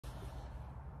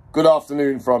Good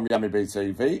afternoon from Yummy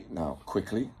BTV. Now, quick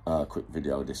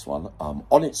video this one.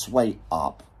 On its way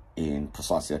up in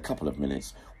precisely a couple of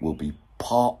minutes will be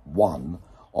part one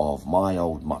of my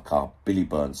old mucker, Billy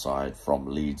Burnside from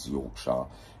Leeds, Yorkshire.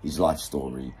 His life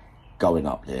story going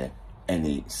up there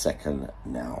any second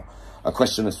now. A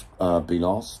question has been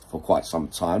asked for quite some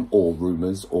time, or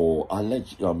rumours, or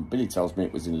Billy tells me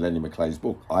it was in Lenny Maclean's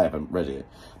book. I haven't read it.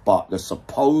 But the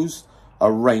supposed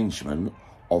arrangement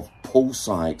of Paul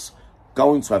Sykes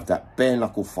going to have that bare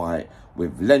knuckle fight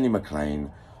with Lenny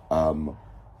Maclean. Some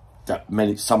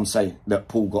say that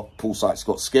Paul Sykes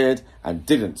got scared and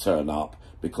didn't turn up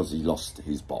because he lost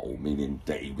his bottle, meaning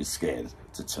that he was scared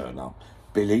to turn up.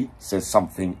 Billy says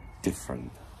something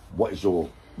different. What is your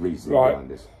reason behind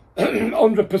this?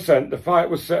 100%. The fight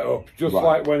was set up just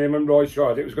like when him and Roy Shaw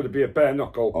had it was going to be a bare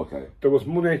knuckle. Okay. There was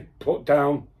money put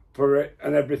down for it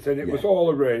and everything. It was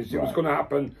all arranged. It was going to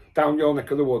happen down your neck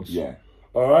of the woods. Yeah.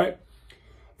 All right.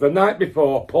 The night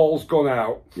before, Paul's gone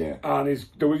out. Yeah. And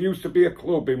there used to be a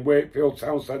club in Wakefield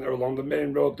Town Centre along the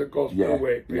main road that goes through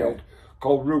Wakefield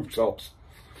called Rooftops.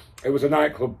 It was a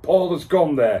nightclub. Paul has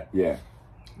gone there. Yeah.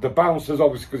 The bouncers,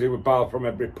 obviously, because he was barred from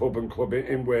every pub and club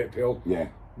in Wakefield,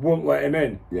 wouldn't let him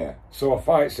in. Yeah. So a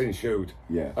fight's ensued.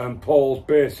 Yeah. And Paul's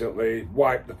basically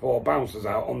wiped the 4 bouncers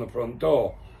out on the front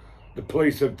door. The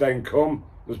police have then come.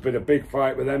 There's been a big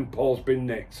fight with them. Paul's been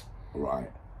nicked. Right.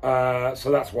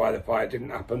 So that's why the fight didn't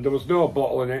happen. There was no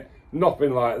bottle in it.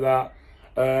 Nothing like that.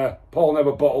 Paul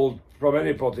never bottled from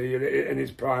anybody in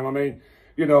his prime. I mean,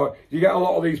 you know, you get a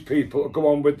lot of these people that go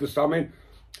on with this. I mean,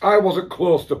 I wasn't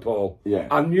close to Paul. Yeah.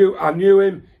 I knew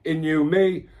him. He knew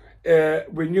me.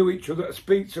 We knew each other at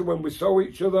Speedster when we saw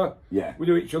each other. Yeah. We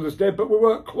knew each other's dead, but we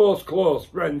weren't close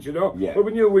friends, you know. Yeah. But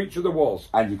we knew who each other was.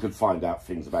 And you could find out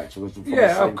things about each other from the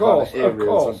same of course.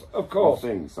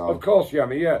 Of course,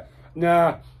 Yummy, yeah.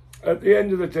 Now, at the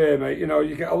end of the day, mate, you know,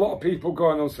 you get a lot of people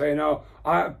going on saying, oh,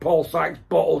 Paul Sykes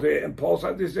bottled it, and Paul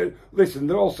Sykes this. Listen,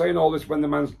 they're all saying all this when the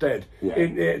man's dead,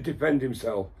 in there to defend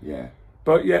himself. Yeah.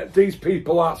 But yet, these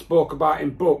people that spoke about in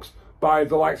books by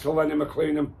the likes of Lenny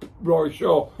Maclean and Roy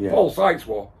Shaw, Paul Sykes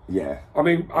were. Yeah. I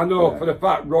mean, I know for the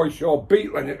fact Paul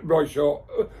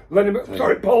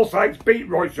Sykes beat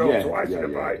Roy Shaw twice in a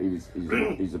fight. He's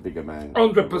a bigger man.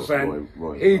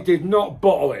 100%. He did not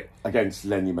bottle it. Against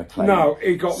Lenny Maclean. No,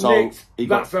 he got nicked.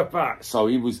 That's a fact. So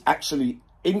he was actually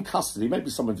in custody.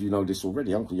 Maybe some of you know this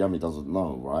already. Uncle Yummy doesn't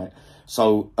know, right?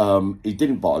 So he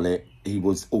didn't bottle it. He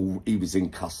was in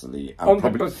custody. And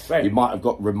 100%. He might have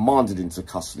got remanded into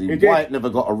custody. White never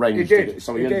got arranged.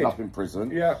 So he ended up in prison.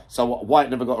 Yeah. So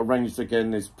White never got arranged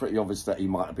again. It's pretty obvious that he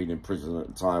might have been in prison at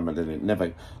the time, and then it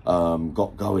never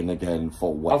got going again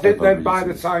for whatever I think then reasons. by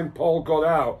the time Paul got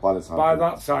out, by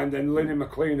that time, then Lenny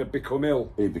Maclean had become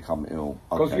ill. He'd become ill.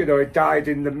 Because, you know, he died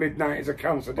in the mid-90s of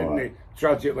cancer, didn't he?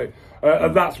 Tragically.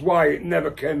 And that's why it never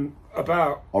came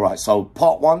about. All right, so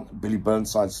part one, Billy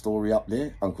Burnside's story up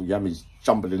there. Uncle Yummy's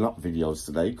jumbling up videos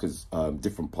today because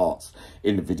different parts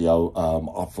in the video.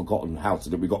 I've forgotten how to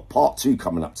do. We got part 2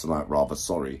 coming up tonight, rather,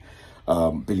 sorry.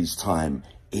 Billy's time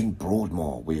in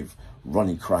Broadmoor with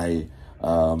Ronnie Cray,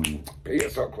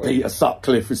 Peter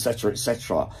Sutcliffe, etc.,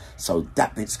 etc. So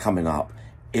that bit's coming up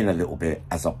in a little bit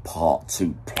as a part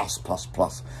 2 plus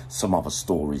some other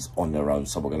stories on their own.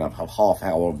 So we're going to have a half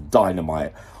hour of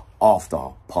dynamite after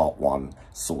part 1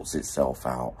 sorts itself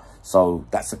out. So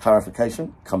that's the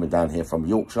clarification coming down here from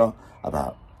Yorkshire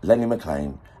about Lenny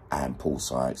Maclean and Paul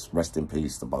Sykes. Rest in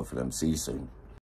peace to both of them. See you soon.